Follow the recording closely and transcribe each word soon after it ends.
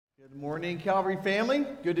Good morning, Calvary family.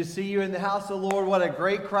 Good to see you in the house of the Lord. What a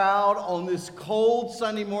great crowd on this cold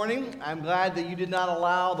Sunday morning. I'm glad that you did not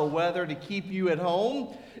allow the weather to keep you at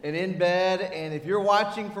home and in bed. And if you're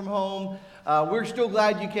watching from home, we're still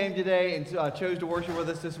glad you came today and chose to worship with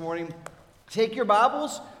us this morning. Take your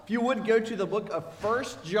Bibles. If you would, go to the book of 1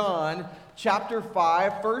 John chapter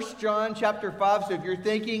 5. 1 John chapter 5. So if you're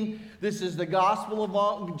thinking this is the Gospel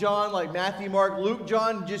of John, like Matthew, Mark, Luke,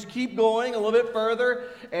 John, just keep going a little bit further.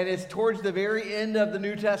 And it's towards the very end of the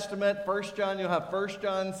New Testament. 1 John, you'll have 1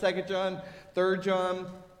 John, 2 John, 3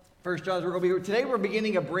 John. 1 John, today we're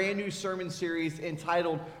beginning a brand new sermon series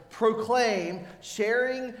entitled Proclaim,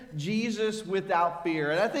 Sharing Jesus Without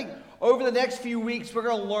Fear. And I think over the next few weeks, we're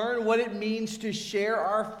going to learn what it means to share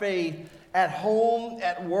our faith at home,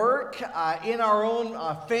 at work, in our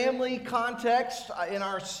own family context, in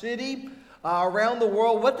our city, around the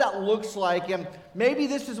world, what that looks like. And maybe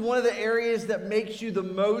this is one of the areas that makes you the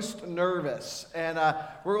most nervous. And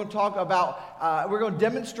we're going to talk about, we're going to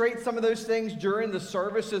demonstrate some of those things during the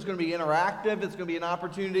service. It's going to be interactive. It's going to be an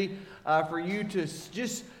opportunity for you to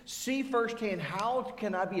just see firsthand how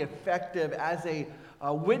can I be effective as a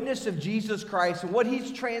witness of Jesus Christ and what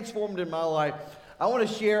He's transformed in my life. I want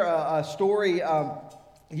to share a story.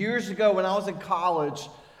 Years ago when I was in college,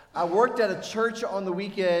 I worked at a church on the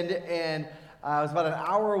weekend, and I was about an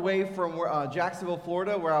hour away from Jacksonville,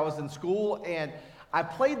 Florida, where I was in school, and I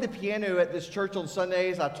played the piano at this church on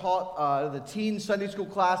Sundays. I taught the teen Sunday school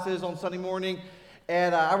classes on Sunday morning,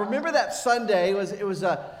 and I remember that Sunday,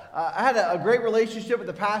 I had a great relationship with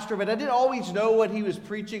the pastor, but I didn't always know what he was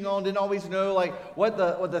preaching on, didn't always know like what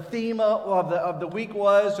the theme of the week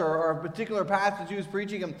was, or a particular passage he was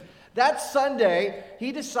preaching. And that Sunday,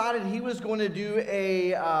 he decided he was going to do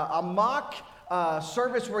a mock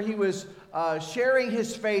service where he was sharing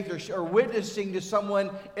his faith or witnessing to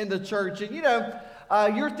someone in the church. And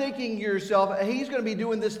you're thinking to yourself, he's going to be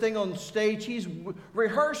doing this thing on stage. He's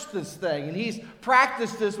rehearsed this thing, and he's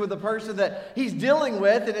practiced this with the person that he's dealing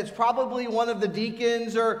with, and it's probably one of the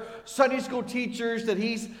deacons or Sunday school teachers that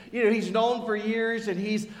he's known for years, and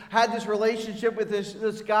he's had this relationship with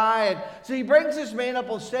this guy. And so he brings this man up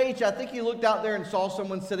on stage. I think he looked out there and saw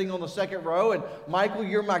someone sitting on the second row, and Michael,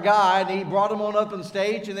 you're my guy, and he brought him on up on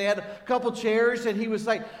stage, and they had a couple chairs, and he was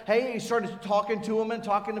like, hey, he started talking to him and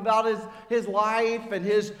talking about his life and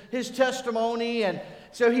his testimony. And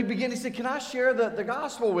so he said, can I share the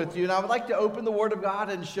gospel with you? And I would like to open the Word of God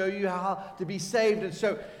and show you how to be saved. And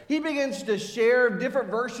so he begins to share different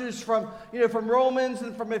verses from Romans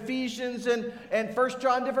and from Ephesians and 1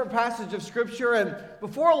 John, different passages of Scripture. And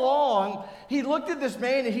before long, he looked at this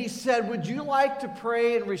man and he said, would you like to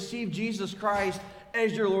pray and receive Jesus Christ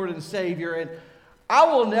as your Lord and Savior? And I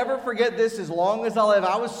will never forget this as long as I live.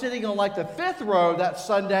 I was sitting on like the fifth row that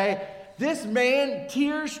Sunday. This man,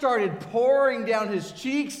 tears started pouring down his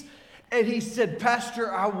cheeks, and he said,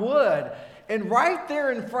 Pastor, I would. And right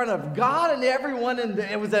there in front of God and everyone,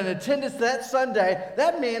 it was in attendance that Sunday,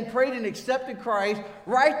 that man prayed and accepted Christ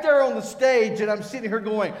right there on the stage, and I'm sitting here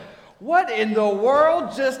going, what in the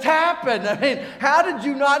world just happened? I mean, how did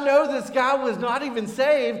you not know this guy was not even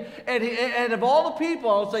saved? And of all the people,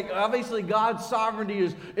 I was like, obviously God's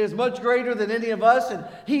sovereignty is much greater than any of us, and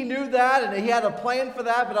he knew that, and he had a plan for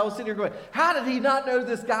that, but I was sitting here going, how did he not know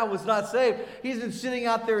this guy was not saved? He's been sitting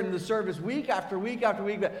out there in the service week after week after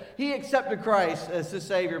week, but he accepted Christ as his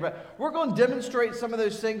Savior. But we're going to demonstrate some of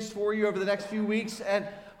those things for you over the next few weeks, and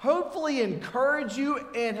hopefully encourage you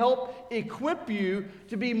and help equip you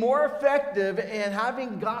to be more effective in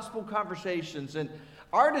having gospel conversations. And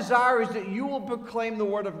our desire is that you will proclaim the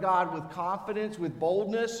Word of God with confidence, with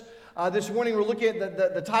boldness. This morning we're looking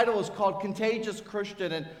at the title is called Contagious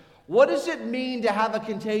Christian. And what does it mean to have a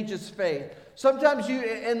contagious faith? Sometimes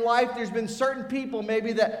in life there's been certain people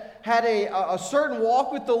maybe that had a certain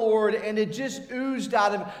walk with the Lord, and it just oozed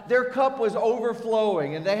out of them. Their cup was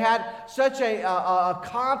overflowing, and they had such a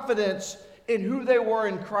confidence in who they were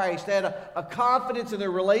in Christ. They had a confidence in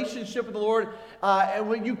their relationship with the Lord, and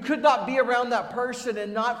when you could not be around that person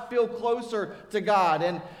and not feel closer to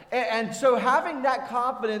God. And so having that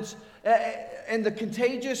confidence and the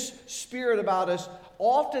contagious spirit about us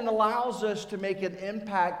often allows us to make an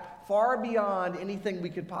impact far beyond anything we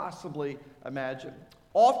could possibly imagine.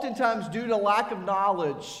 Oftentimes, due to lack of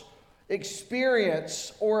knowledge,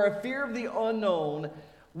 experience, or a fear of the unknown,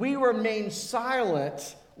 we remain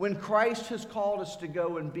silent when Christ has called us to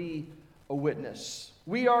go and be a witness.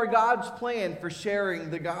 We are God's plan for sharing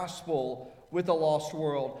the gospel with a lost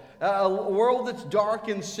world, a world that's dark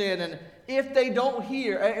in sin. And if they don't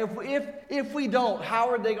hear, if we don't, how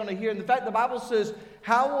are they going to hear? In fact, the Bible says,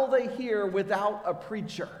 how will they hear without a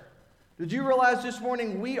preacher? Did you realize this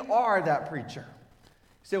morning we are that preacher? You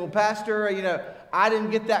say, well, Pastor, I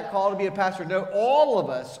didn't get that call to be a pastor. No, all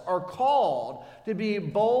of us are called to be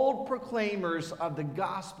bold proclaimers of the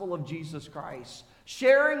gospel of Jesus Christ.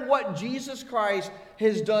 Sharing what Jesus Christ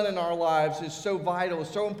has done in our lives is so vital,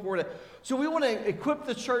 so important. So we want to equip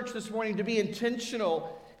the church this morning to be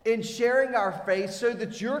intentional in sharing our faith so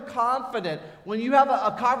that you're confident when you have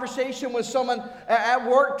a conversation with someone at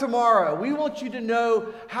work tomorrow. We want you to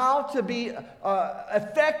know how to be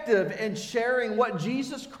effective in sharing what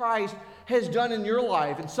Jesus Christ has done in your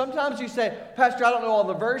life. And sometimes you say, Pastor, I don't know all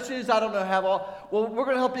the verses. I don't know how all. Well, we're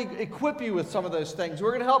going to help equip you with some of those things.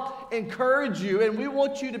 We're going to help encourage you. And we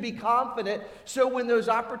want you to be confident so when those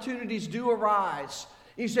opportunities do arise,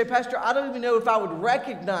 you say, Pastor, I don't even know if I would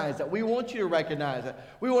recognize it. We want you to recognize it.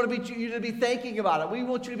 We want you to be thinking about it. We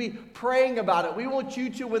want you to be praying about it. We want you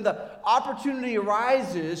to, when the opportunity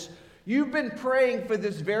arises, you've been praying for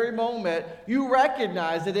this very moment, you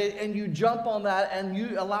recognize it, and you jump on that, and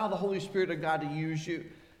you allow the Holy Spirit of God to use you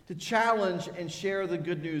to challenge and share the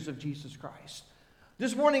good news of Jesus Christ.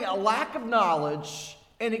 This morning, a lack of knowledge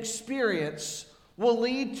and experience will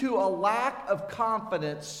lead to a lack of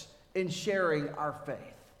confidence in sharing our faith.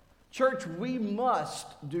 Church, we must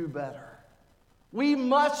do better. We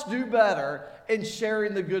must do better in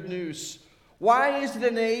sharing the good news. Why is it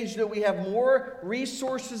an age that we have more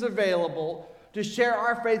resources available to share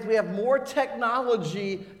our faith? We have more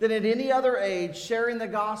technology than at any other age. Sharing the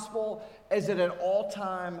gospel is at an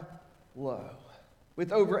all-time low.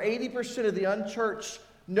 With over 80% of the unchurched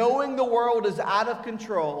knowing the world is out of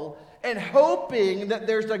control and hoping that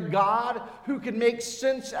there's a God who can make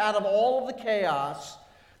sense out of all of the chaos,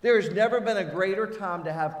 there has never been a greater time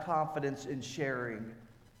to have confidence in sharing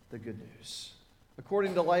the good news.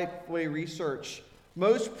 According to Lifeway research,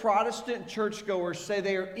 most Protestant churchgoers say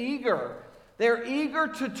they are eager. They're eager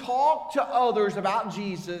to talk to others about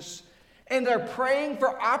Jesus, and they're praying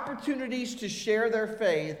for opportunities to share their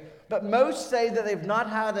faith. But most say that they've not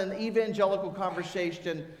had an evangelical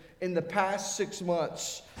conversation in the past 6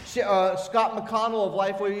 months. Scott McConnell of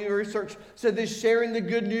Lifeway Research said this: sharing the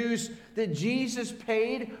good news that Jesus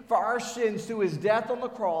paid for our sins through his death on the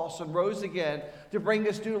cross and rose again to bring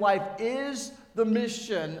us new life is the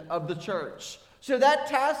mission of the church. So that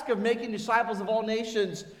task of making disciples of all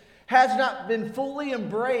nations has not been fully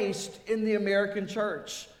embraced in the American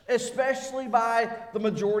church, especially by the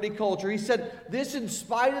majority culture. He said this in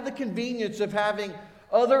spite of the convenience of having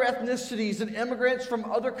other ethnicities and immigrants from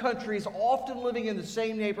other countries often living in the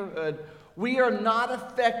same neighborhood, we are not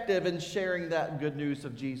effective in sharing that good news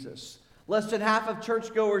of Jesus. Less than half of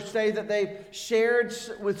churchgoers say that they've shared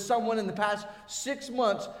with someone in the past 6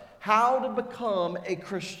 months how to become a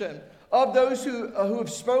Christian. Of those who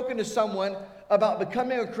have spoken to someone about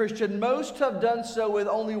becoming a Christian, most have done so with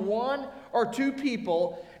only 1 or 2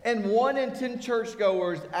 people, and 1 in 10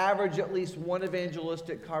 churchgoers average at least one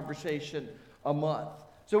evangelistic conversation a month.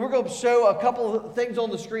 So we're going to show a couple of things on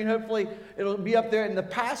the screen. Hopefully it'll be up there. In the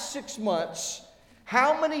past 6 months,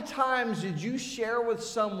 how many times did you share with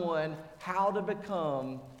someone how to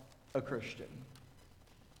become a Christian?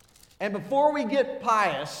 And before we get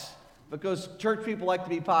pious, because church people like to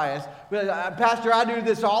be pious, Pastor, I do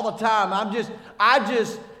this all the time.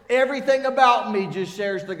 Everything about me just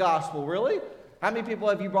shares the gospel. Really? How many people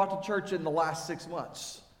have you brought to church in the last 6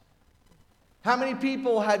 months? How many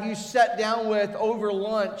people have you sat down with over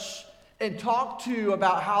lunch and talked to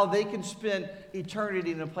about how they can spend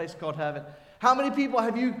eternity in a place called heaven? How many people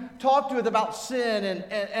have you talked with about sin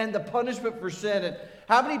and the punishment for sin? And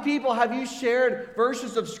how many people have you shared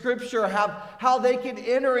verses of Scripture, how they can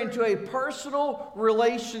enter into a personal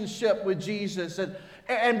relationship with Jesus?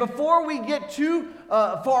 And before we get too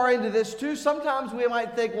far into this too, sometimes we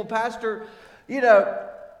might think, well, Pastor,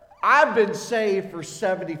 I've been saved for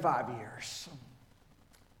 75 years.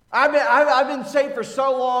 I've been saved for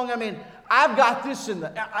so long. I've got this in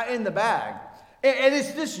the bag. And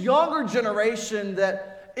it's this younger generation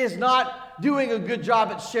that is not doing a good job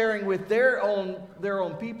at sharing with their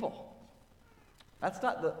own people. That's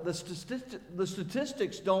not the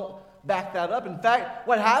statistics don't back that up. In fact,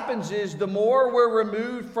 what happens is the more we're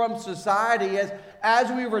removed from society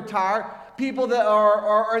as we retire, people that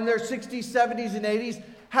are in their 60s, 70s, and 80s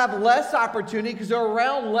have less opportunity because they're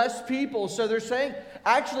around less people. So they're saying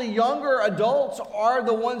actually younger adults are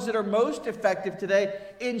the ones that are most effective today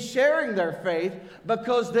in sharing their faith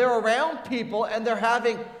because they're around people and they're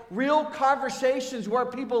having real conversations where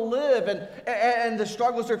people live and the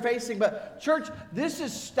struggles they're facing. But church, this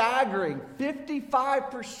is staggering.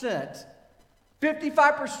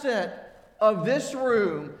 55% of this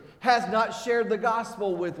room has not shared the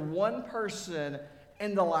gospel with one person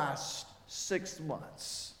in the last 6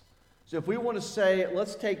 months. So if we want to say,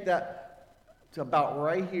 let's take that to about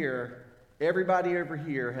right here, everybody over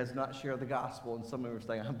here has not shared the gospel. And some of us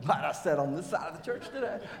saying, I'm glad I sat on this side of the church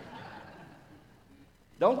today.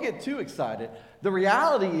 Don't get too excited. The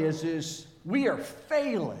reality is we are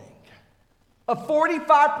failing. A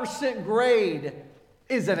 45% grade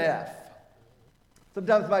is an F.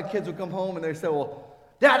 Sometimes my kids will come home and they say, well,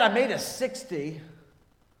 Dad, I made a 60.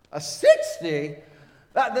 A 60?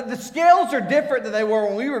 The scales are different than they were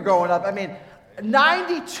when we were growing up. I mean,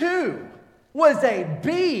 92 was a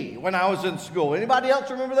B when I was in school. Anybody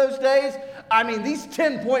else remember those days? I mean, these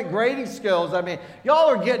 10-point grading scales, I mean, y'all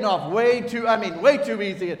are getting off way too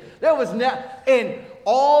easy. There was in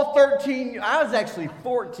all 13, I was actually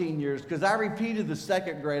 14 years because I repeated the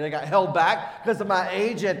second grade. I got held back because of my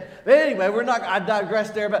age. But anyway, I digress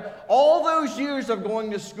there. But all those years of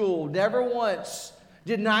going to school, never once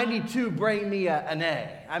did 92 bring me an A.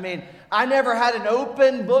 I mean, I never had an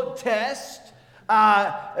open book test.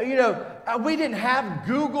 We didn't have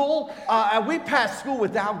Google. We passed school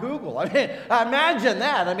without Google. I mean, imagine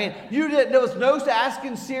that. I mean, there was no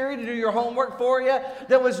asking Siri to do your homework for you.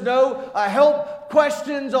 There was no help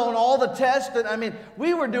questions on all the tests. And I mean,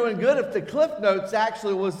 we were doing good if the Cliff Notes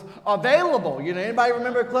actually was available. Anybody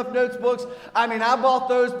remember Cliff Notes books? I mean, I bought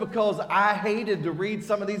those because I hated to read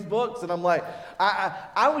some of these books. And I'm like,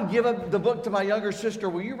 I would give up the book to my younger sister.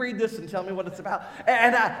 Will you read this and tell me what it's about?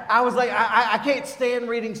 And I was like, I can't stand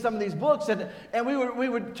reading some of these books. And we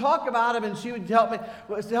would talk about them, and she would help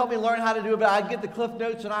me learn how to do it. But I'd get the Cliff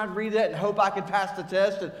Notes and I'd read it and hope I could pass the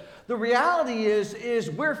test. And the reality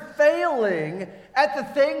is we're failing at the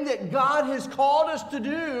thing that God has called us to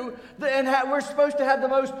do, and we're supposed to have the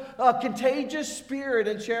most contagious spirit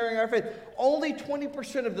in sharing our faith. Only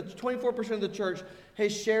 24% of the church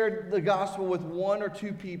has shared the gospel with one or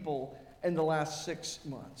two people in the last 6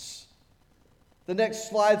 months. The next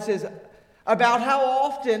slide says, about how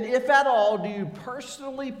often, if at all, do you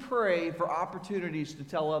personally pray for opportunities to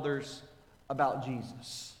tell others about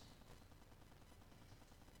Jesus?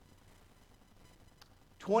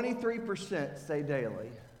 23% say daily.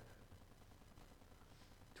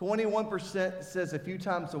 21% says a few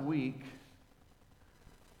times a week.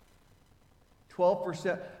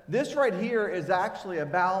 12%. This right here is actually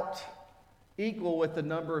about equal with the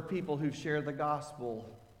number of people who've shared the gospel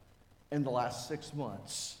in the last 6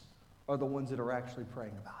 months are the ones that are actually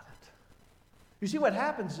praying about it. You see, what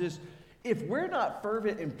happens is if we're not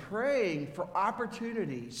fervent in praying for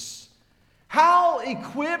opportunities, how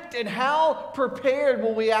equipped and how prepared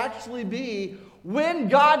will we actually be when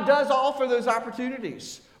God does offer those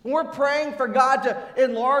opportunities? When we're praying for God to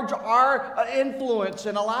enlarge our influence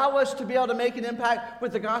and allow us to be able to make an impact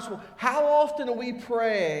with the gospel, how often are we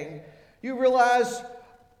praying? You realize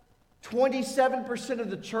 27% of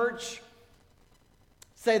the church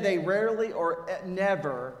say they rarely or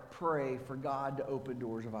never pray for God to open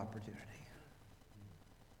doors of opportunity.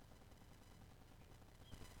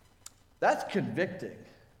 That's convicting.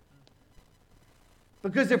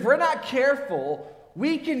 Because if we're not careful,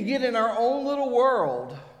 we can get in our own little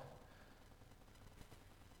world.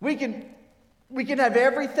 We can have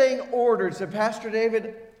everything ordered. So, Pastor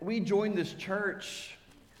David, we joined this church.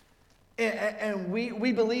 And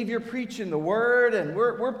we believe you're preaching the word, and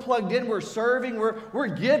we're plugged in, we're serving, we're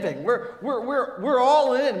giving, we're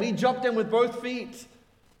all in. We jumped in with both feet.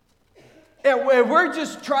 And we're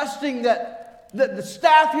just trusting that the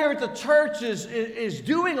staff here at the church is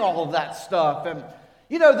doing all of that stuff. And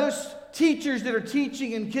those teachers that are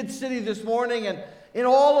teaching in Kid City this morning and in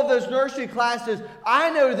all of those nursery classes,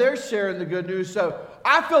 I know they're sharing the good news, so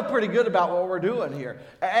I feel pretty good about what we're doing here.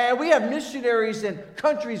 And we have missionaries in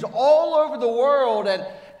countries all over the world,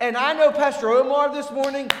 and I know Pastor Omar this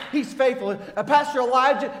morning, he's faithful. Pastor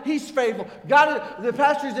Elijah, he's faithful. The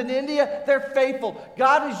pastors in India, they're faithful.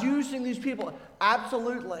 God is using these people,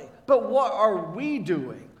 absolutely. But what are we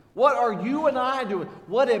doing? What are you and I doing?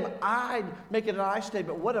 What am I, making an I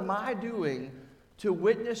statement, what am I doing to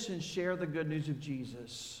witness and share the good news of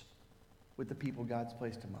Jesus with the people God's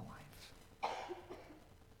placed in my life?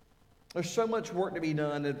 There's so much work to be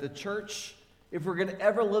done at the church if we're going to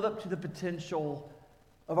ever live up to the potential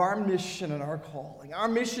of our mission and our calling. Our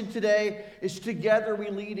mission today is together we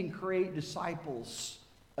lead and create disciples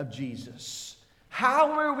of Jesus.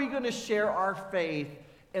 How are we going to share our faith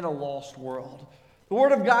in a lost world? The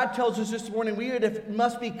Word of God tells us this morning we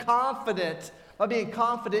must be confident by being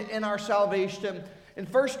confident in our salvation. In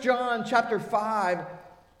 1 John chapter 5,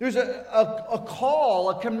 there's a call,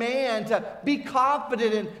 a command to be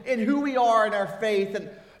confident in who we are in our faith. And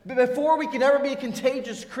before we can ever be a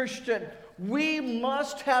contagious Christian, we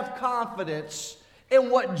must have confidence in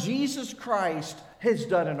what Jesus Christ has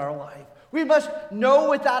done in our life. We must know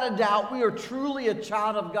without a doubt we are truly a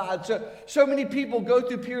child of God. So many people go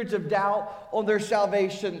through periods of doubt on their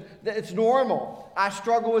salvation. It's normal. I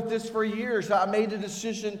struggled with this for years. I made a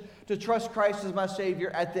decision to trust Christ as my Savior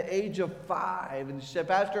at the age of 5. And she said,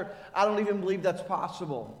 Pastor, I don't even believe that's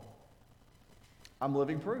possible. I'm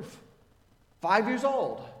living proof. 5 years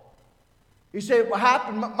old. You say, what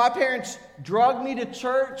happened? My parents drugged me to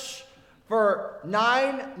church for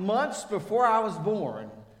 9 months before I was born.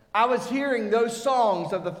 I was hearing those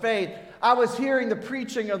songs of the faith. I was hearing the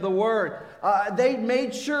preaching of the word. They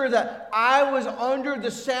made sure that I was under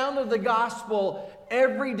the sound of the gospel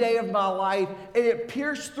every day of my life. And it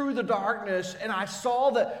pierced through the darkness. And I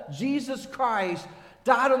saw that Jesus Christ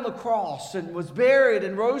died on the cross and was buried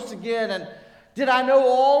and rose again. And did I know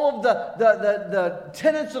all of the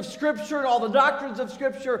tenets of Scripture and all the doctrines of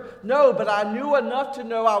Scripture? No, but I knew enough to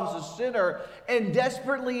know I was a sinner and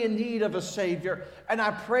desperately in need of a Savior. And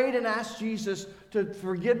I prayed and asked Jesus to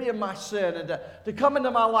forgive me of my sin and to come into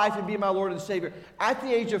my life and be my Lord and Savior at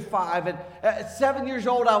the age of 5. And at 7 years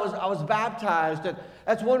old, I was baptized. And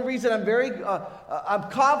that's one reason I'm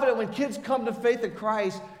confident when kids come to faith in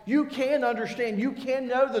Christ, you can understand, you can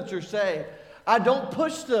know that you're saved. I don't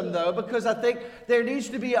push them, though, because I think there needs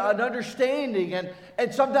to be an understanding.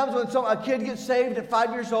 And sometimes when a kid gets saved at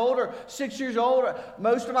 5 years old or 6 years old,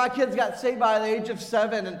 most of my kids got saved by the age of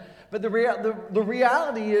 7. But the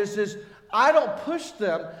reality is I don't push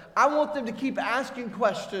them. I want them to keep asking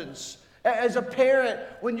questions. As a parent,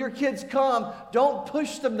 when your kids come, don't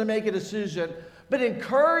push them to make a decision, but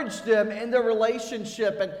encourage them in their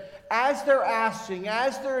relationship. And as they're asking,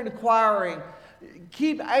 as they're inquiring,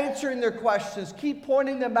 keep answering their questions. Keep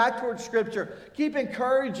pointing them back towards Scripture. Keep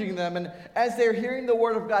encouraging them. And as they're hearing the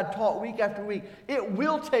Word of God taught week after week, it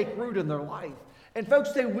will take root in their life. And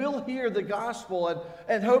folks, they will hear the gospel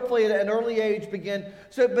and hopefully at an early age begin.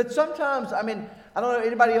 But sometimes, I don't know,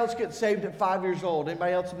 anybody else get saved at 5 years old?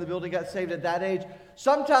 Anybody else in the building got saved at that age?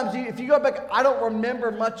 Sometimes, if you go back, I don't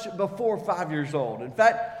remember much before 5 years old. In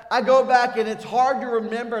fact, I go back and it's hard to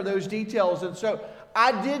remember those details. And so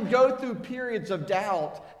I did go through periods of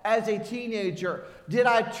doubt as a teenager. Did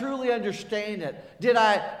I truly understand it? Did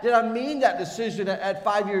I mean that decision at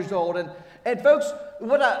 5 years old? And folks,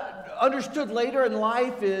 what I understood later in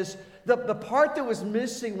life is the part that was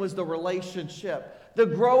missing was the relationship. The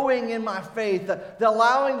growing in my faith, the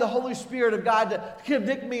allowing the Holy Spirit of God to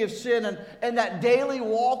convict me of sin and that daily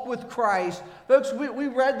walk with Christ. Folks, we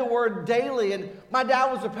read the word daily, and my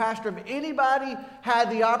dad was a pastor. If anybody had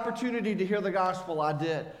the opportunity to hear the gospel, I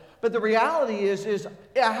did. But the reality is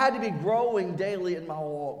I had to be growing daily in my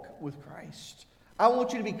walk with Christ. I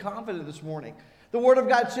want you to be confident this morning. The Word of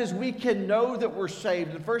God says we can know that we're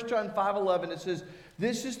saved. In 1 John 5:11, it says,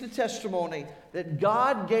 this is the testimony that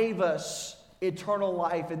God gave us eternal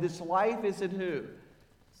life, and this life is in who?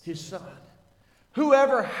 His Son.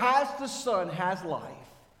 Whoever has the Son has life.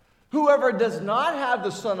 Whoever does not have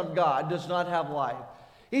the Son of God does not have life.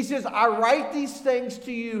 He says, I write these things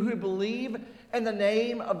to you who believe in the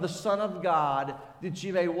name of the Son of God, that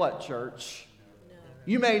you may what, church? No.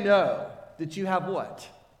 You may know that you have what?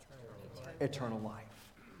 Eternal life.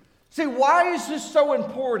 See, why is this so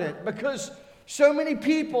important? Because so many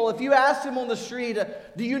people, if you ask them on the street,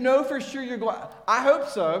 do you know for sure you're going? I hope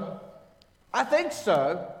so. I think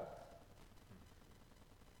so.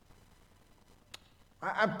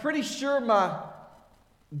 I'm pretty sure my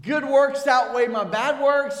good works outweigh my bad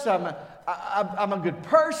works. I'm a good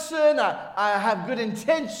person. I have good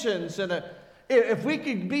intentions. And if we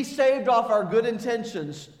could be saved off our good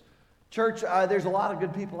intentions, church, there's a lot of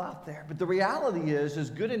good people out there. But the reality is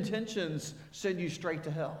good intentions send you straight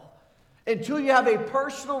to hell. Until you have a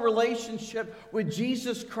personal relationship with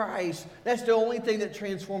Jesus Christ, that's the only thing that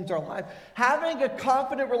transforms our life. Having a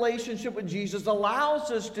confident relationship with Jesus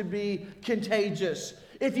allows us to be contagious.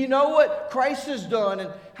 If you know what Christ has done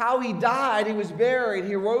and how He died, He was buried,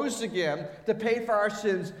 He rose again to pay for our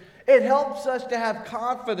sins, it helps us to have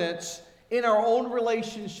confidence in our own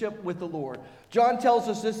relationship with the Lord. John tells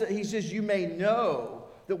us this, that he says, you may know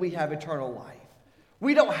that we have eternal life.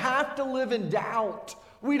 We don't have to live in doubt.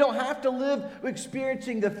 We don't have to live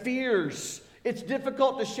experiencing the fears. It's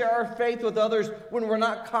difficult to share our faith with others when we're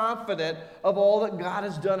not confident of all that God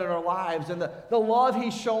has done in our lives. And the love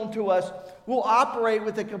He's shown to us will operate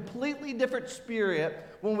with a completely different spirit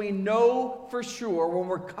when we know for sure, when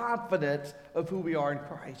we're confident of who we are in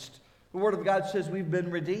Christ. The Word of God says we've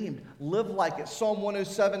been redeemed. Live like it. Psalm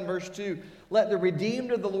 107 verse 2. Let the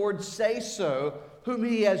redeemed of the Lord say so, whom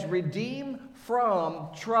He has redeemed from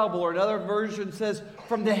trouble. Or another version says,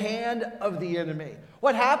 from the hand of the enemy.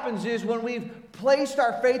 What happens is when we've placed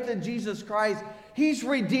our faith in Jesus Christ, He's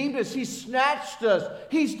redeemed us. He's snatched us.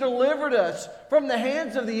 He's delivered us from the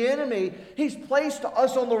hands of the enemy. He's placed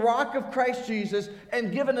us on the rock of Christ Jesus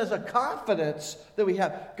and given us a confidence that we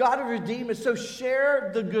have. God has redeemed us. So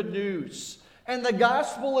share the good news. And the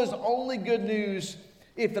gospel is only good news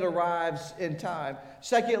if it arrives in time.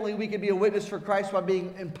 Secondly, we can be a witness for Christ by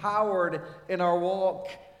being empowered in our walk.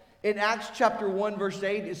 In Acts chapter 1, verse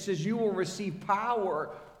 8, it says, you will receive power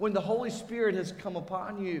when the Holy Spirit has come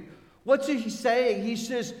upon you. What's he saying? He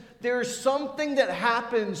says there's something that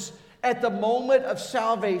happens at the moment of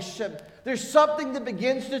salvation. There's something that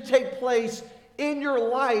begins to take place in your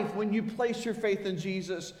life when you place your faith in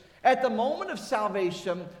Jesus. At the moment of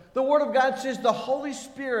salvation, the Word of God says the Holy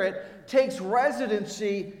Spirit takes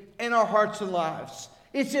residency in our hearts and lives.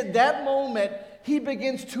 It's at that moment He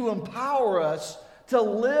begins to empower us to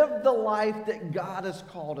live the life that God has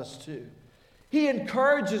called us to. He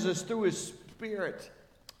encourages us through His Spirit,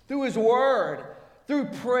 through His Word, through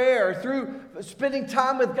prayer, through spending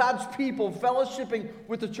time with God's people, fellowshipping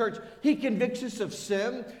with the church. He convicts us of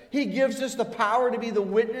sin. He gives us the power to be the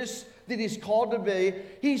witness that He's called to be.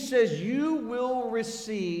 He says, you will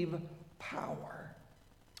receive power.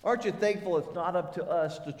 Aren't you thankful it's not up to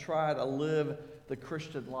us to try to live the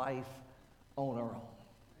Christian life on our own?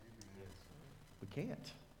 We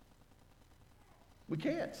can't. We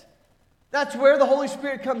can't. That's where the Holy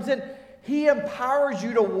Spirit comes in. He empowers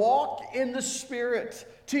you to walk in the Spirit,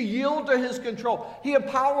 to yield to His control. He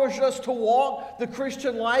empowers us to walk the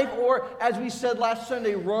Christian life, or as we said last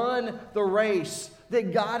Sunday, run the race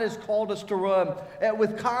that God has called us to run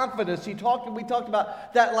with confidence. We talked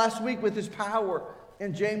about that last week with His power.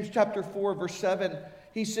 In James chapter 4, verse 7,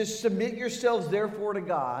 he says, submit yourselves therefore to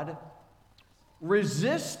God,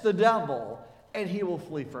 resist the devil, and he will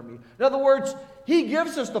flee from you. In other words, He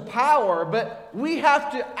gives us the power, but we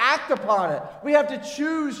have to act upon it. We have to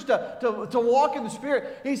choose to walk in the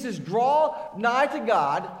Spirit. He says, draw nigh to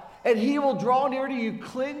God, and He will draw near to you.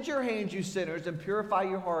 Cleanse your hands, you sinners, and purify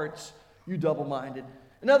your hearts, you double-minded.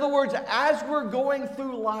 In other words, as we're going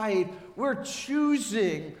through life, we're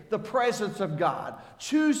choosing the presence of God,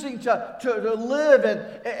 choosing to live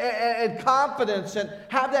in confidence and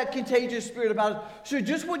have that contagious spirit about us. So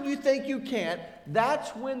just when you think you can't,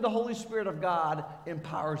 that's when the Holy Spirit of God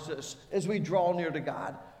empowers us as we draw near to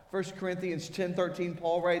God. 1 Corinthians 10:13,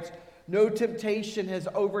 Paul writes, no temptation has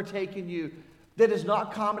overtaken you that is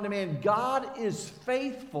not common to man. God is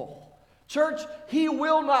faithful. Church, He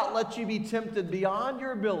will not let you be tempted beyond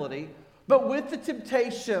your ability, but with the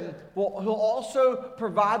temptation, He'll also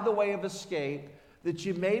provide the way of escape that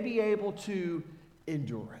you may be able to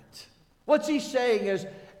endure it. What's He saying is,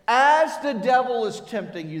 as the devil is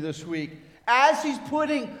tempting you this week, as he's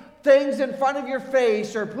putting things in front of your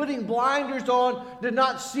face or putting blinders on to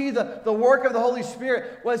not see the work of the Holy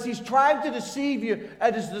Spirit, was he's trying to deceive you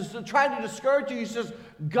and is trying to discourage you. He says,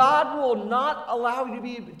 God will not allow you to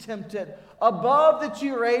be tempted above that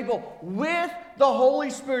you are able, with the Holy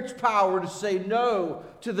Spirit's power, to say no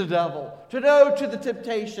to the devil, to no to the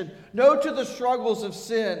temptation, no to the struggles of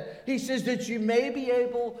sin. He says that you may be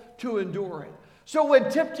able to endure it. So when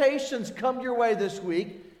temptations come your way this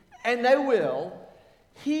week, and they will,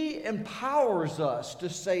 He empowers us to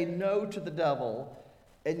say no to the devil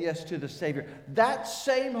and yes to the Savior. That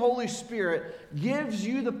same Holy Spirit gives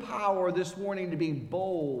you the power this morning to be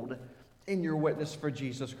bold in your witness for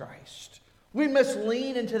Jesus Christ. We must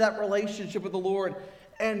lean into that relationship with the Lord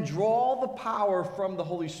and draw the power from the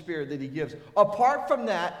Holy Spirit that He gives. Apart from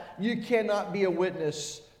that, you cannot be a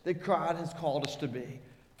witness that God has called us to be.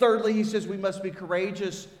 Thirdly, he says we must be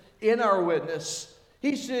courageous in our witness.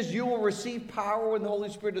 He says you will receive power when the Holy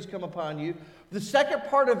Spirit has come upon you. The second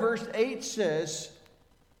part of verse 8 says,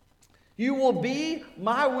 you will be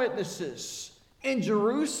my witnesses in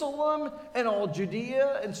Jerusalem and all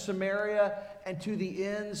Judea and Samaria and to the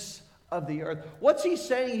ends of the earth. What's he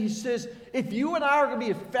saying? He says, if you and I are going to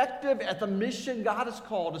be effective at the mission God has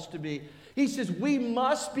called us to be, he says we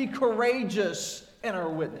must be courageous in our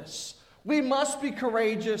witness. We must be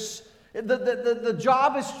courageous. The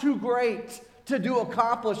job is too great to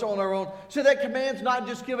accomplish on our own. So that command's not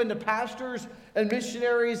just given to pastors and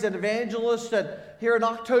missionaries and evangelists. And here in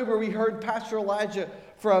October, we heard Pastor Elijah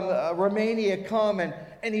from Romania come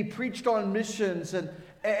and he preached on missions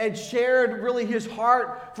and shared really his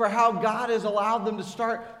heart for how God has allowed them to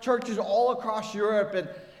start churches all across Europe.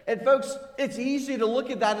 And folks, it's easy to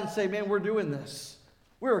look at that and say, man, we're doing this.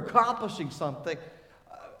 We're accomplishing something.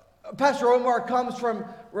 Pastor Omar comes from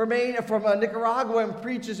Romania, from Nicaragua, and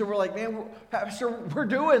preaches, and we're like, man, Pastor, we're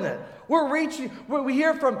doing it. We're reaching. We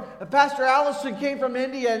hear from Pastor Allison came from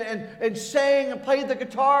India and sang and played the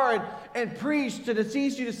guitar and preached, and it's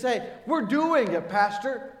easy to say, we're doing it,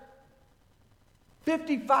 Pastor.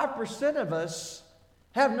 55% of us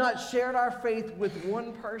have not shared our faith with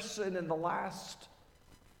one person in the last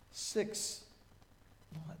 6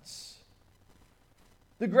 months.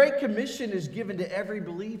 The Great Commission is given to every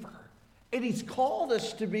believer, and He's called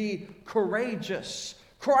us to be courageous.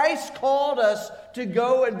 Christ called us to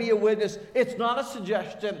go and be a witness. It's not a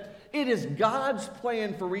suggestion. It is God's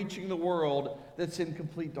plan for reaching the world that's in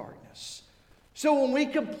complete darkness. So when we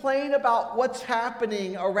complain about what's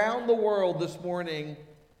happening around the world this morning,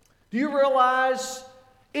 do you realize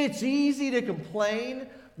it's easy to complain?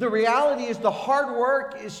 The reality is the hard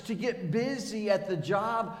work is to get busy at the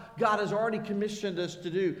job God has already commissioned us to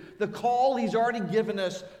do. The call He's already given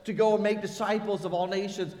us to go and make disciples of all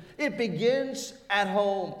nations. It begins at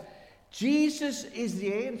home. Jesus is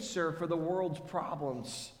the answer for the world's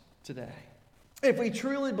problems today. If we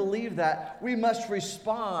truly believe that, we must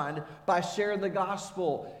respond by sharing the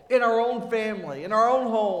gospel in our own family, in our own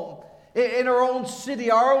home, in our own city,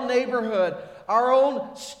 our own neighborhood, our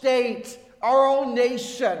own state, our own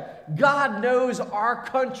nation. God knows our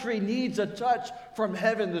country needs a touch from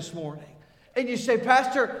heaven this morning. And you say,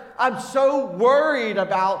 Pastor, I'm so worried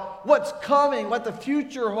about what's coming, what the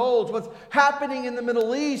future holds, what's happening in the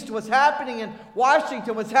Middle East, what's happening in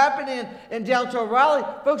Washington, what's happening in downtown Raleigh.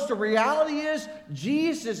 Folks, the reality is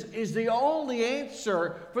Jesus is the only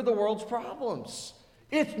answer for the world's problems.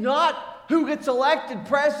 It's not who gets elected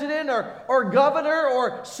president or governor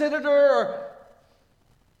or senator.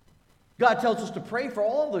 God tells us to pray for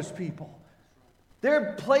all those people.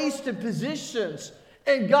 They're placed in positions,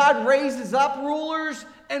 and God raises up rulers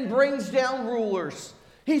and brings down rulers.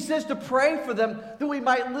 He says to pray for them that we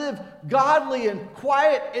might live godly and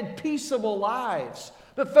quiet and peaceable lives.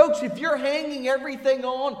 But folks, if you're hanging everything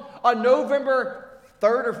on November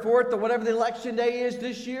 3rd or 4th or whatever the election day is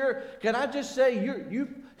this year, can I just say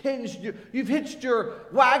you've hitched your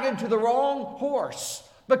wagon to the wrong horse.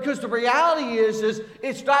 Because the reality is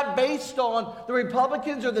it's not based on the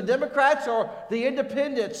Republicans or the Democrats or the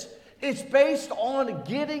independents. It's based on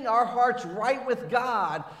getting our hearts right with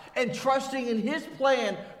God and trusting in His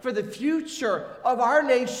plan for the future of our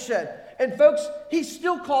nation. And folks, He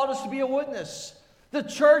still called us to be a witness. The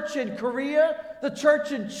church in Korea, the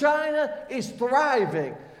church in China is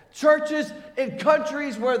thriving. Churches in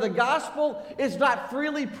countries where the gospel is not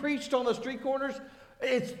freely preached on the street corners,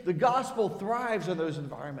 the gospel thrives in those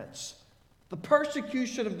environments. The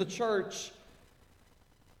persecution of the church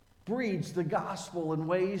breeds the gospel in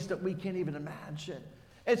ways that we can't even imagine.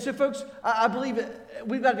 And so, folks, I believe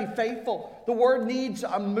we've got to be faithful. The word needs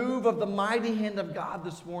a move of the mighty hand of God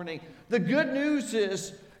this morning. The good news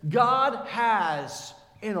is God has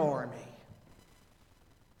an army.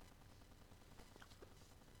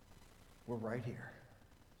 We're right here.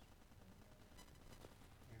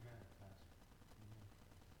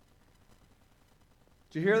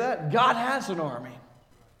 Did you hear that? God has an army.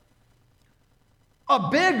 A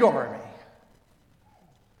big army.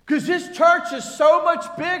 Because this church is so much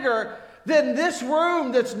bigger than this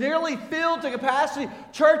room that's nearly filled to capacity.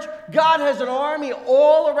 Church, God has an army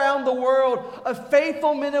all around the world of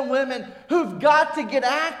faithful men and women who've got to get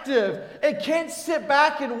active and can't sit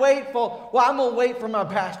back and wait for, well, I'm going to wait for my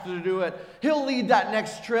pastor to do it. He'll lead that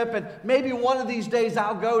next trip, and maybe one of these days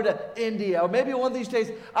I'll go to India, or maybe one of these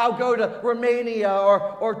days I'll go to Romania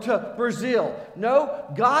or to Brazil. No,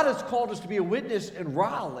 God has called us to be a witness in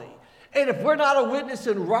Raleigh. And if we're not a witness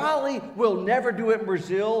in Raleigh, we'll never do it in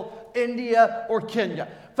Brazil, India, or Kenya.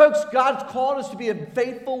 Folks, God's called us to be a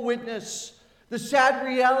faithful witness. The sad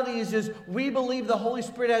reality is we believe the Holy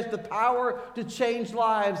Spirit has the power to change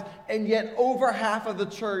lives, and yet over half of the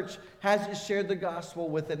church hasn't shared the gospel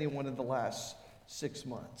with anyone in the last 6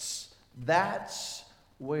 months. That's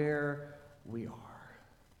where we are.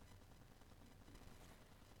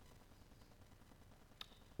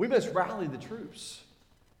 We must rally the troops.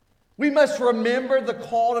 We must remember the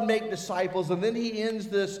call to make disciples. And then he ends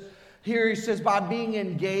this here. He says, by being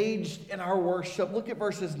engaged in our worship. Look at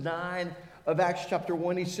verses 9 of Acts chapter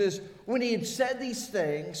 1. He says, when he had said these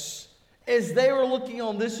things, as they were looking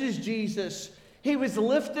on, this is Jesus, he was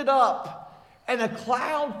lifted up, and a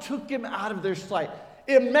cloud took him out of their sight.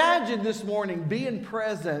 Imagine this morning being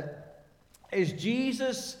present as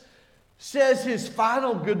Jesus says his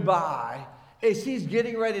final goodbye, as he's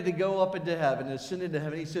getting ready to go up into heaven, ascend into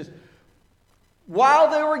heaven. He says,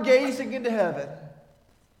 while they were gazing into heaven,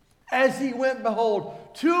 as he went, behold,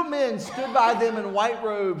 two men stood by them in white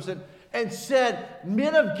robes and said,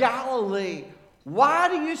 "Men of Galilee, why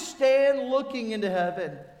do you stand looking into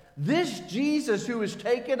heaven? This Jesus who was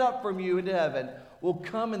taken up from you into heaven will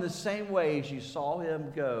come in the same way as you saw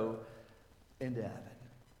him go into heaven."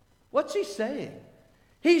 What's he saying?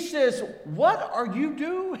 He says, what are you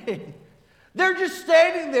doing? They're just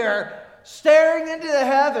standing there staring into the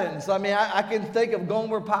heavens. I mean, I can think of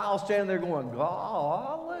Gomer Pyle standing there going,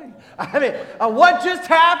 golly. I mean, what just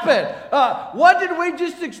happened? What did we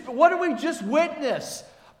just witness?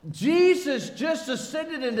 Jesus just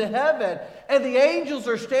ascended into heaven, and the angels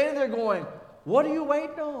are standing there going, what are you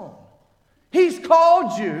waiting on? He's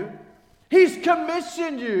called you. He's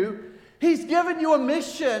commissioned you. He's given you a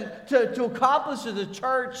mission to accomplish as a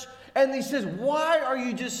church. And he says, why are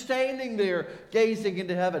you just standing there gazing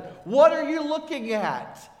into heaven? What are you looking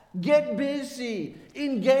at? Get busy.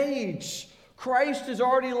 Engage. Christ has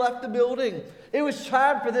already left the building. It was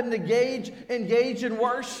time for them to engage in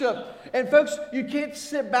worship. And folks, you can't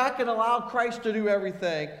sit back and allow Christ to do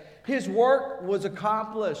everything. His work was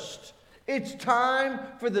accomplished. It's time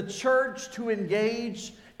for the church to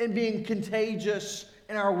engage in being contagious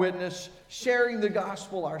in our witness, sharing the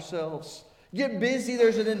gospel ourselves. Get busy.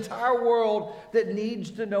 There's an entire world that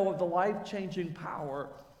needs to know of the life-changing power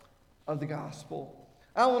of the gospel.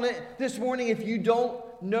 I want to, this morning, if you don't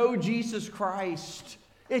know Jesus Christ,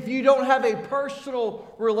 if you don't have a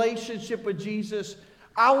personal relationship with Jesus,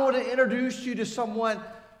 I want to introduce you to someone.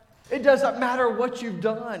 It doesn't matter what you've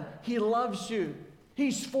done. He loves you.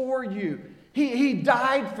 He's for you. He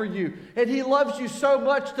died for you. And he loves you so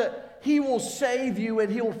much that he will save you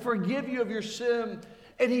and he will forgive you of your sin.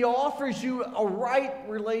 And he offers you a right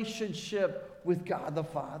relationship with God the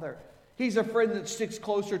Father. He's a friend that sticks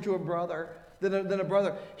closer to a brother than a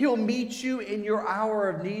brother. He'll meet you in your hour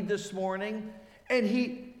of need this morning. And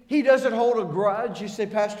he doesn't hold a grudge. You say,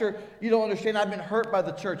 Pastor, you don't understand. I've been hurt by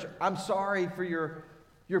the church. I'm sorry for your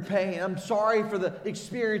pain. I'm sorry for the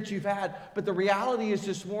experience you've had. But the reality is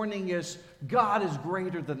this morning is God is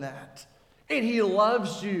greater than that. And he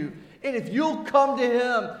loves you. And if you'll come to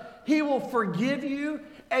him, he will forgive you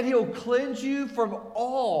and he'll cleanse you from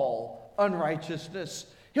all unrighteousness.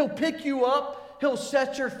 He'll pick you up. He'll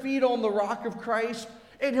set your feet on the rock of Christ.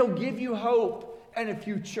 And he'll give you hope and a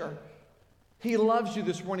future. He loves you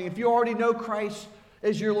this morning. If you already know Christ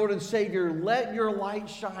as your Lord and Savior, let your light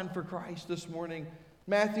shine for Christ this morning.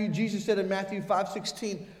 Jesus said in Matthew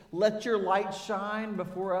 5:16, let your light shine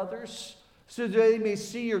before others so that they may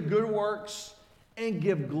see your good works and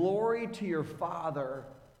give glory to your Father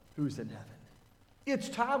who's in heaven. It's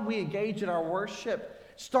time we engage in our worship.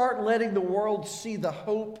 Start letting the world see the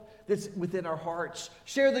hope that's within our hearts.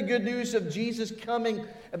 Share the good news of Jesus coming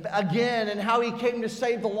again and how he came to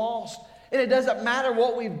save the lost. And it doesn't matter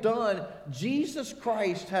what we've done. Jesus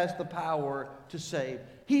Christ has the power to save.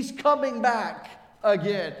 He's coming back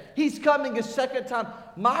again. He's coming a second time.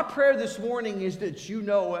 My prayer this morning is that you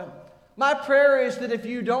know him. My prayer is that if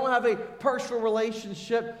you don't have a personal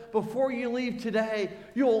relationship, before you leave today,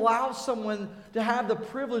 you'll allow someone to have the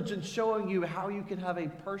privilege in showing you how you can have a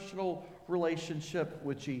personal relationship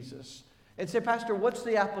with Jesus. And say, Pastor, what's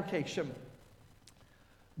the application?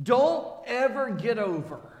 Don't ever get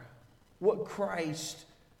over what Christ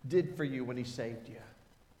did for you when he saved you.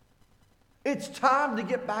 It's time to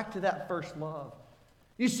get back to that first love.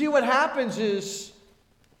 You see, what happens is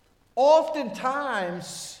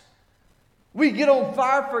oftentimes we get on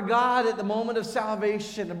fire for God at the moment of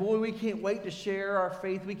salvation. And boy, we can't wait to share our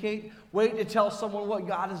faith. We can't wait to tell someone what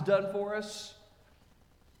God has done for us.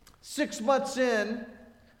 6 months in,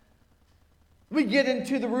 we get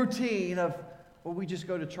into the routine of, well, we just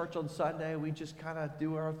go to church on Sunday. We just kind of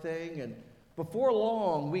do our thing. And before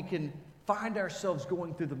long, we can find ourselves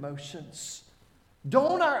going through the motions.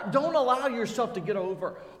 Don't allow yourself to get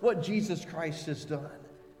over what Jesus Christ has done.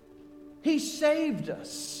 He saved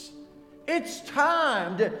us. It's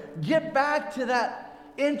time to get back to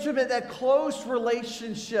that intimate, that close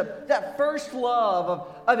relationship, that first love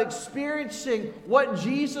of experiencing what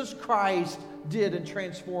Jesus Christ did in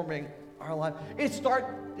transforming our life. It's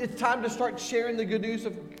time to start sharing the good news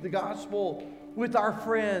of the gospel with our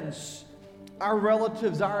friends, our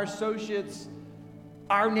relatives, our associates,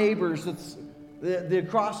 our neighbors. The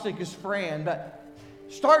acrostic is Fran, but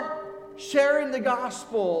start sharing the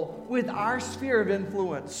gospel with our sphere of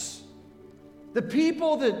influence. The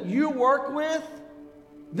people that you work with,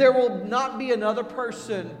 there will not be another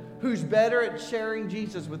person who's better at sharing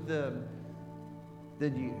Jesus with them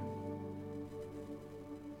than you.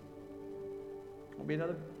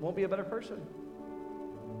 Won't be a better person.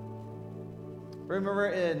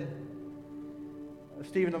 Remember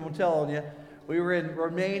Stephen, I'm telling you, We were in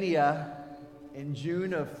Romania in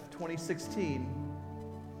June of 2016.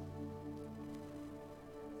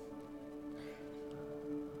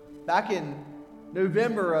 Back in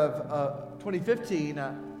November of 2015,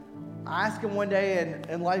 I asked him one day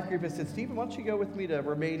in life group, I said, Stephen, why don't you go with me to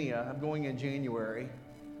Romania? I'm going in January.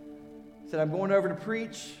 I said, I'm going over to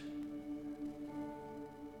preach.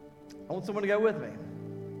 I want someone to go with me.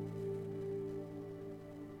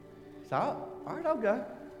 He said, all right, I'll go.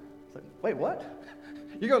 I said, wait, what?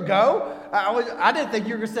 You're going to go? I didn't think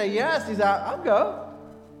you were going to say yes. He said, I'll go.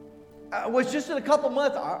 It was just in a couple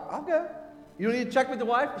months. I'll go. You don't need to check with the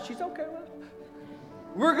wife? She's okay with it.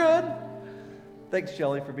 We're good. Thanks,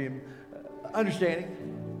 Shelley, for being understanding.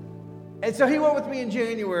 And so he went with me in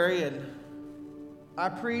January, and I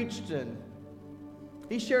preached, and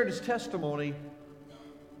he shared his testimony.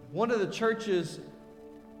 One of the churches,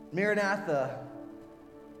 Maranatha,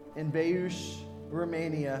 in Bayush,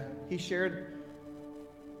 Romania, he shared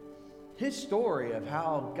his story of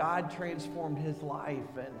how God transformed his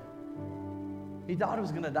life, and he thought he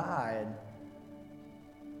was going to die. And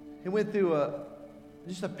he went through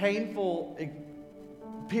just a painful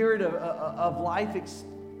period of life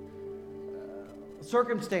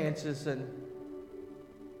circumstances, and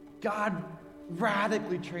God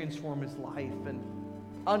radically transformed his life. And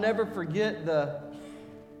I'll never forget the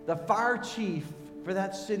fire chief for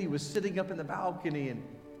that city was sitting up in the balcony, and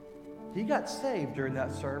he got saved during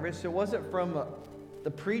that service. It wasn't from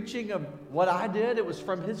the preaching of what I did, it was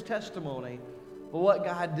from his testimony of what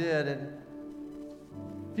God did. And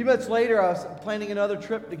a few months later, I was planning another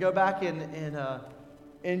trip to go back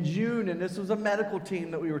in June, and this was a medical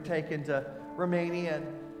team that we were taking to Romania. And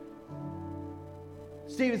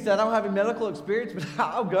Stephen said, I don't have any medical experience, but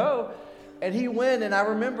I'll go. And he went, and I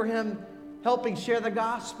remember him helping share the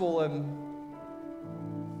gospel and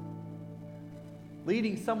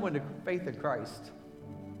leading someone to faith in Christ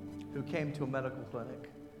who came to a medical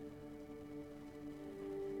clinic.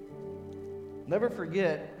 Never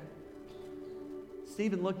forget,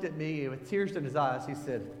 Stephen looked at me with tears in his eyes. He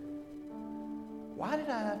said, why did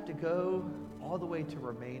I have to go all the way to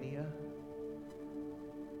Romania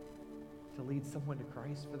to lead someone to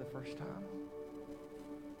Christ for the first time?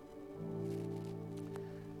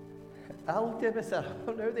 I looked at him and said, I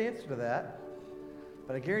don't know the answer to that,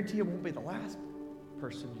 but I guarantee it won't be the last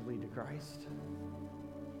person you lead to Christ.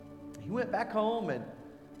 He went back home and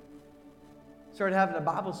started having a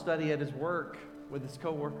Bible study at his work with his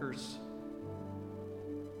coworkers.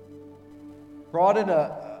 Brought in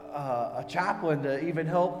a chaplain to even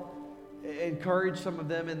help encourage some of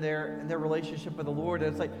them in their relationship with the Lord. And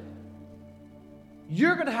it's like,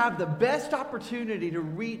 you're going to have the best opportunity to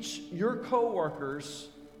reach your coworkers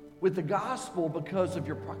with the gospel because of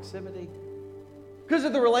your proximity, because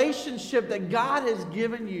of the relationship that God has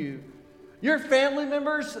given you. Your family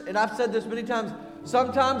members, and I've said this many times,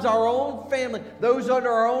 sometimes our own family, those under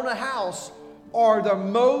our own house, are the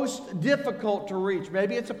most difficult to reach.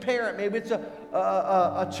 Maybe it's a parent, maybe it's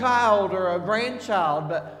a child or a grandchild,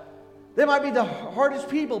 but they might be the hardest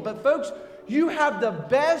people. But folks, you have the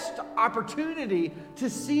best opportunity to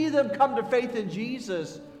see them come to faith in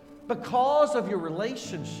Jesus because of your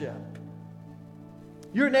relationship.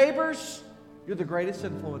 Your neighbors, you're the greatest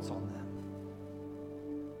influence on them.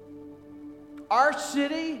 Our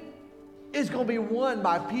city is going to be won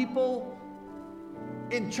by people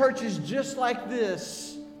in churches just like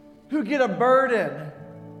this who get a burden.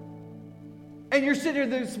 And you're sitting here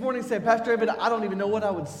this morning saying, Pastor David, I don't even know what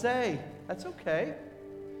I would say. That's okay.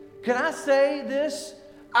 Can I say this?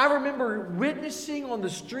 I remember witnessing on the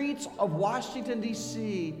streets of Washington,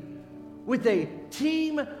 D.C. with a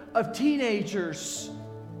team of teenagers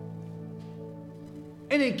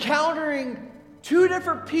and encountering two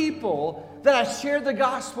different people that I shared the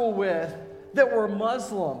gospel with that were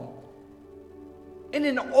Muslim. And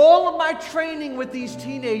in all of my training with these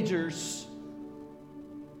teenagers,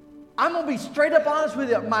 I'm going to be straight up honest with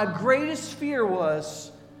you, my greatest fear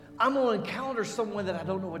was I'm going to encounter someone that I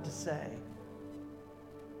don't know what to say.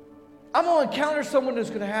 I'm going to encounter someone who's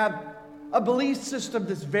going to have a belief system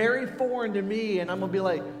that's very foreign to me, and I'm going to be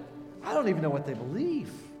like, I don't even know what they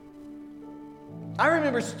believe. I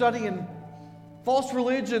remember studying false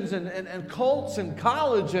religions and cults in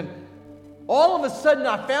college, and all of a sudden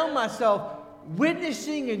I found myself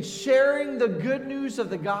witnessing and sharing the good news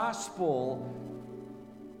of the gospel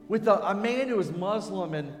with a man who was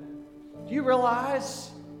Muslim. And do you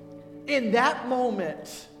realize in that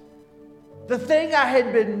moment, the thing I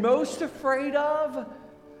had been most afraid of,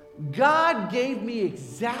 God gave me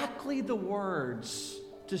exactly the words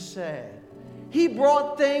to say. He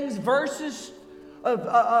brought things, verses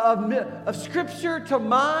of scripture to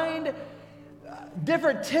mind,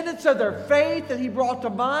 different tenets of their faith that he brought to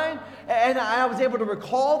mind, and I was able to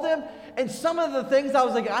recall them. And some of the things I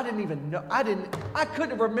was like, I didn't even know. I couldn't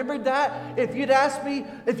have remembered that. If you'd asked me,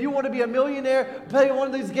 if you want to be a millionaire, play one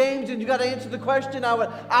of these games and you got to answer the question, I would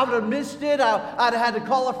have missed it. I'd have had to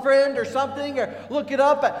call a friend or something or look it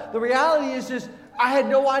up. But the reality is just, I had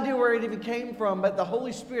no idea where it even came from, but the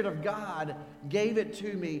Holy Spirit of God gave it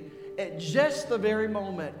to me at just the very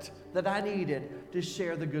moment that I needed to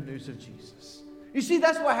share the good news of Jesus. You see,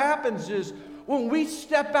 that's what happens is when we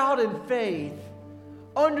step out in faith,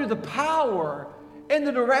 under the power and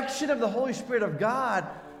the direction of the Holy Spirit of God,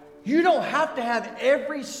 you don't have to have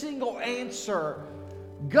every single answer.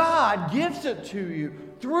 God gives it to you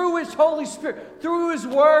through His Holy Spirit, through His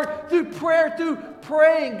Word, through prayer, through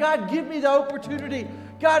praying. God, give me the opportunity.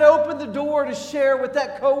 God, open the door to share with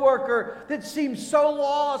that coworker that seems so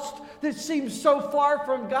lost, that seems so far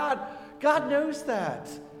from God. God knows that.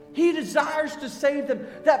 He desires to save them.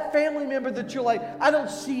 That family member that you're like, I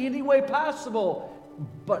don't see any way possible.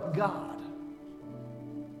 But God.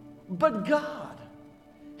 But God.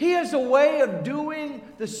 He has a way of doing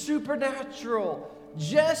the supernatural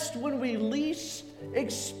just when we least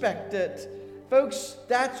expect it. Folks,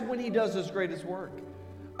 that's when He does His greatest work.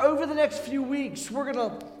 Over the next few weeks, we're going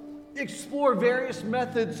to explore various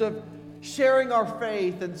methods of sharing our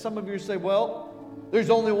faith. And some of you say, well, there's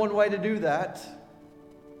only one way to do that.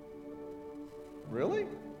 Really?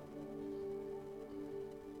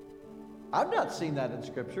 I've not seen that in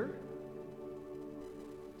Scripture.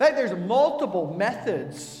 In fact, there's multiple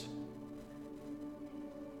methods.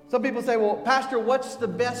 Some people say, well, Pastor, what's the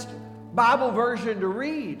best Bible version to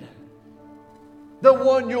read? The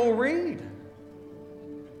one you'll read.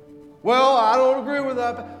 Well, I don't agree with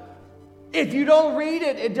that. If you don't read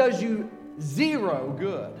it, it does you zero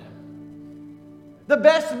good. The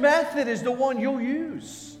best method is the one you'll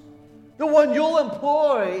use. The one you'll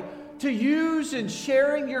employ to use in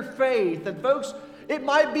sharing your faith. And folks, it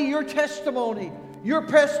might be your testimony. Your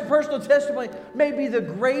personal testimony may be the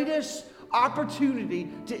greatest opportunity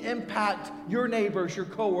to impact your neighbors, your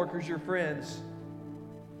coworkers, your friends,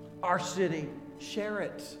 our city. Share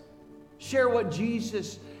it. Share what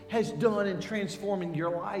Jesus has done in transforming your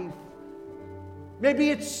life. Maybe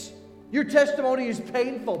it's your testimony is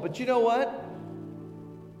painful, but you know what?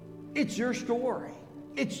 It's your story.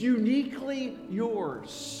 It's uniquely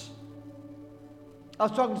yours. I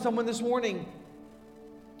was talking to someone this morning.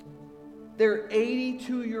 Their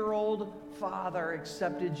 82-year-old father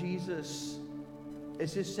accepted Jesus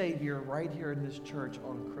as his Savior right here in this church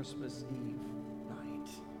on Christmas Eve night.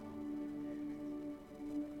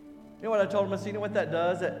 You know what I told him? I said, you know what that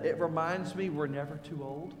does? It reminds me we're never too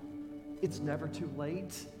old. It's never too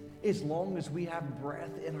late. As long as we have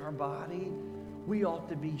breath in our body, we ought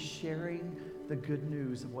to be sharing the good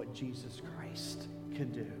news of what Jesus Christ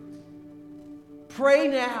can do. Pray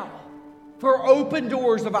now for open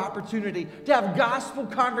doors of opportunity to have gospel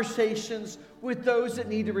conversations with those that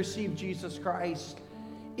need to receive Jesus Christ.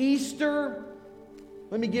 Easter,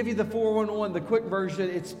 let me give you the 411, the quick version.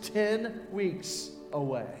 It's 10 weeks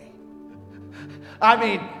away. I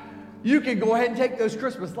mean, you can go ahead and take those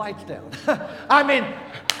Christmas lights down. I mean,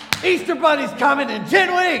 Easter Bunny's coming in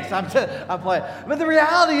 10 weeks. I'm playing. But the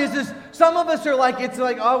reality is some of us are like, it's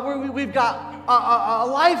like, oh, we've got a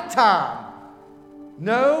lifetime.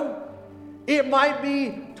 No, it might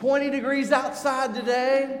be 20 degrees outside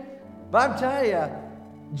today, but I'm telling you,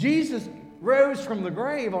 Jesus rose from the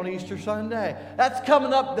grave on Easter Sunday. That's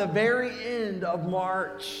coming up the very end of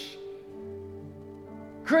March.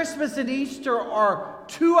 Christmas and Easter are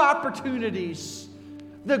two opportunities,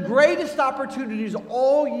 the greatest opportunities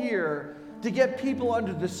all year to get people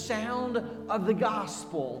under the sound of the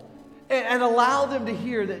gospel and allow them to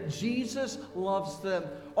hear that Jesus loves them.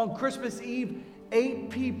 On Christmas Eve, 8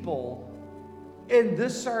 people in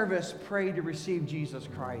this service prayed to receive Jesus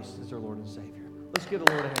Christ as their Lord and Savior. Let's give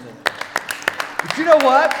the Lord a hand in that. But you know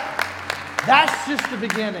what? That's just the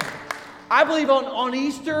beginning. I believe on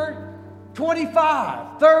Easter,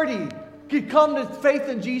 25, 30 could come to faith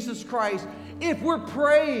in Jesus Christ if we're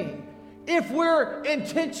praying, if we're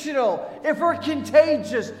intentional, if we're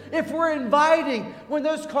contagious, if we're inviting. When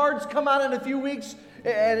those cards come out in a few weeks,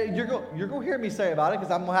 and you're going to hear me say about it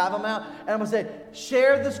because I'm going to have them out. And I'm going to say,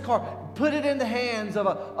 share this card. Put it in the hands of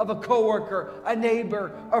a coworker, a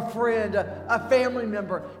neighbor, a friend, a family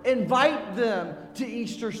member. Invite them to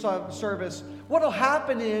Easter service. What will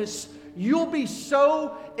happen is you'll be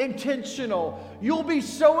so intentional. You'll be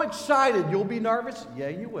so excited. You'll be nervous. Yeah,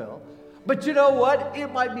 you will. But you know what?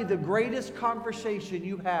 It might be the greatest conversation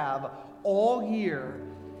you have all year.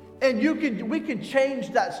 And we can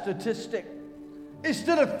change that statistic.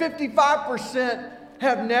 Instead of 55%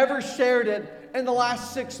 have never shared it in the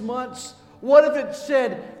last 6 months, what if it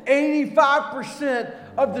said 85%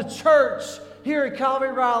 of the church here at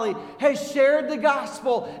Calvary Raleigh has shared the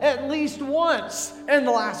gospel at least once in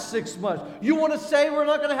the last 6 months? You want to say we're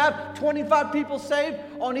not going to have 25 people saved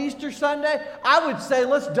on Easter Sunday? I would say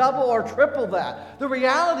let's double or triple that. The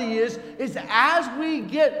reality is as we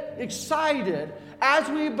get excited, as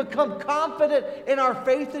we become confident in our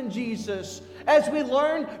faith in Jesus, as we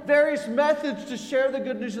learn various methods to share the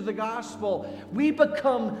good news of the gospel, we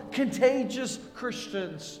become contagious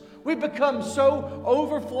Christians. We become so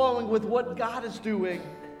overflowing with what God is doing.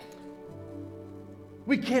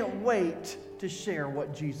 We can't wait to share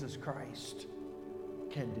what Jesus Christ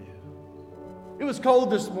can do. It was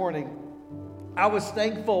cold this morning. I was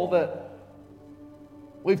thankful that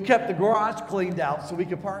we've kept the garage cleaned out so we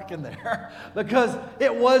could park in there because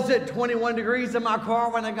it was at 21 degrees in my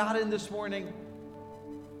car when I got in this morning.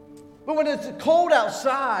 But when it's cold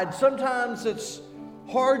outside, sometimes it's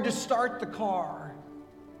hard to start the car.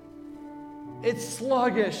 It's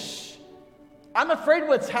sluggish. I'm afraid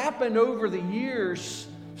what's happened over the years,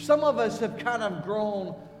 some of us have kind of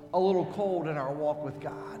grown a little cold in our walk with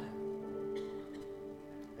God.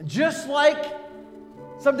 And just like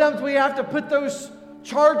sometimes we have to put those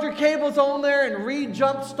charger cables on there and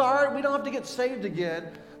re-jump start, we don't have to get saved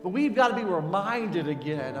again, but we've got to be reminded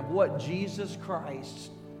again of what Jesus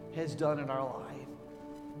Christ has done in our life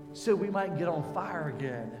so we might get on fire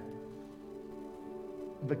again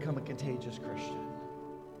and become a contagious Christian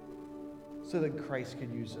so that Christ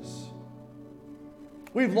can use us.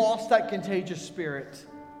 We've lost that contagious spirit.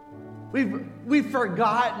 We've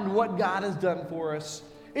forgotten what God has done for us.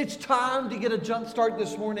 It's time to get a jump start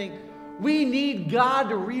this morning. We need God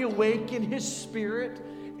to reawaken His Spirit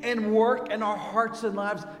and work in our hearts and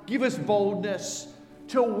lives. Give us boldness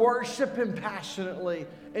to worship Him passionately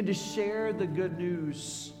and to share the good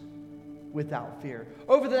news without fear.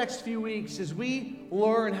 Over the next few weeks, as we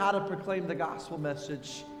learn how to proclaim the gospel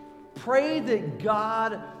message, pray that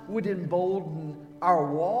God would embolden our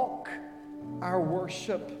walk, our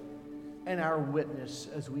worship, and our witness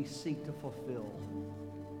as we seek to fulfill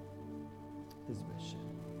His mission.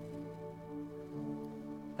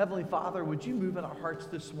 Heavenly Father, would you move in our hearts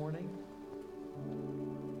this morning?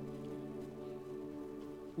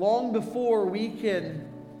 Long before we can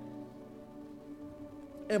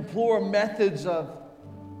implore methods of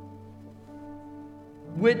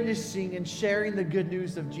witnessing and sharing the good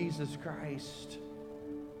news of Jesus Christ,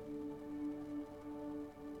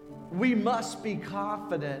 we must be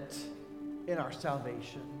confident in our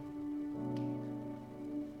salvation.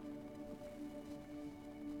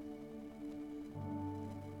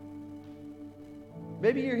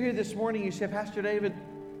 Maybe you're here this morning, you say, Pastor David,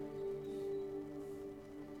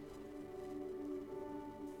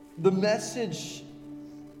 the message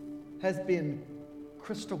has been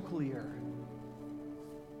crystal clear.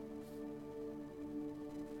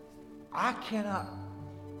 I cannot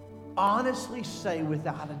honestly say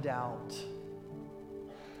without a doubt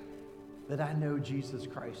that I know Jesus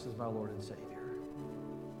Christ as my Lord and Savior.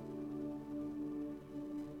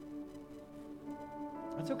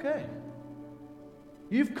 That's okay.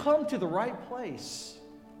 You've come to the right place.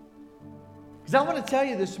 Because I want to tell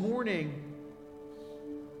you this morning,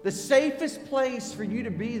 the safest place for you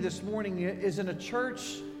to be this morning is in a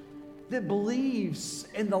church that believes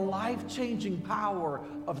in the life-changing power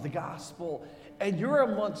of the gospel. And you're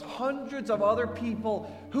amongst hundreds of other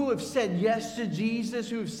people who have said yes to Jesus,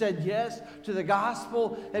 who have said yes to the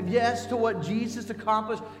gospel, have yes to what Jesus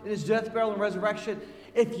accomplished in His death, burial, and resurrection.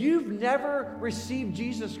 If you've never received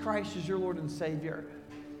Jesus Christ as your Lord and Savior,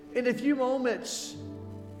 in a few moments,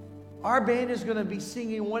 our band is going to be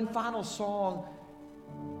singing one final song.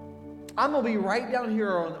 I'm going to be right down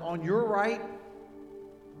here on your right,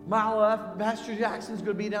 my left. Pastor Jackson's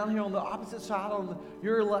going to be down here on the opposite side on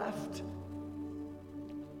your left.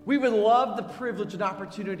 We would love the privilege and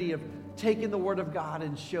opportunity of taking the Word of God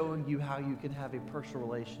and showing you how you can have a personal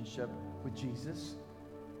relationship with Jesus.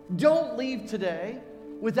 Don't leave today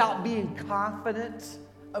without being confident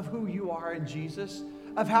of who you are in Jesus,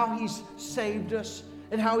 of how He's saved us,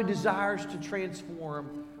 and how He desires to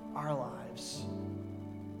transform our lives.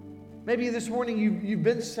 Maybe this morning you've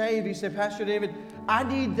been saved. You say, Pastor David, I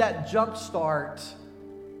need that jump start.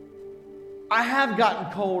 I have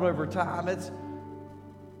gotten cold over time.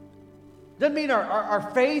 Doesn't mean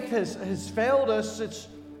our faith has failed us.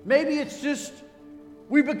 Maybe it's just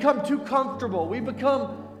we've become too comfortable.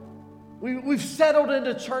 We've settled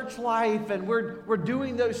into church life and we're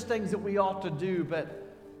doing those things that we ought to do. But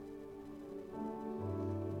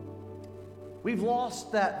We've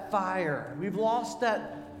lost that fire. We've lost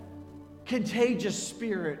that contagious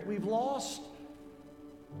spirit. We've lost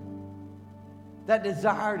that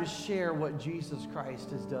desire to share what Jesus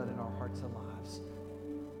Christ has done in our hearts and lives.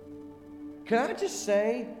 Can I just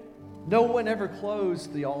say, no one ever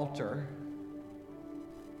closed the altar.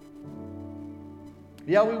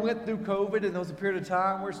 Yeah, we went through COVID, and there was a period of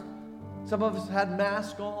time where some of us had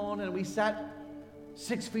masks on, and we sat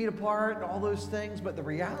 6 feet apart and all those things. But the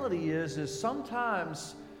reality is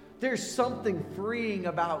sometimes there's something freeing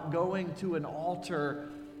about going to an altar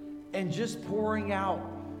and just pouring out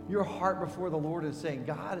your heart before the Lord and saying,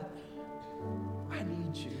 God, I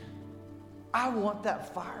need you. I want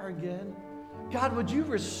that fire again. God, would you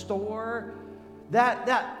restore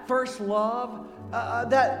that first love?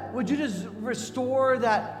 Would you just restore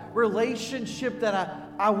that relationship that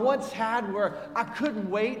I once had where I couldn't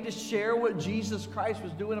wait to share what Jesus Christ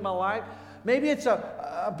was doing in my life? Maybe it's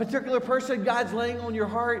a particular person God's laying on your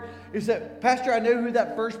heart. Is that, Pastor, I know who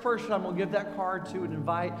that first person I'm going to give that card to and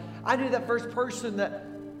invite. I knew that first person that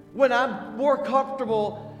when I'm more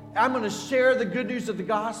comfortable, I'm going to share the good news of the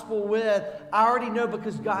gospel with. I already know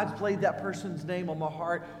because God's laid that person's name on my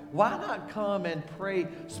heart. Why not come and pray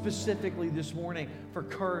specifically this morning for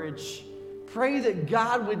courage? Pray that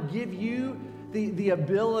God would give you the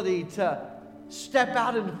ability to step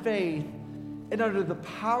out in faith and under the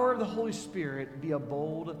power of the Holy Spirit be a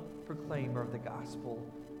bold proclaimer of the gospel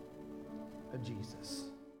of Jesus.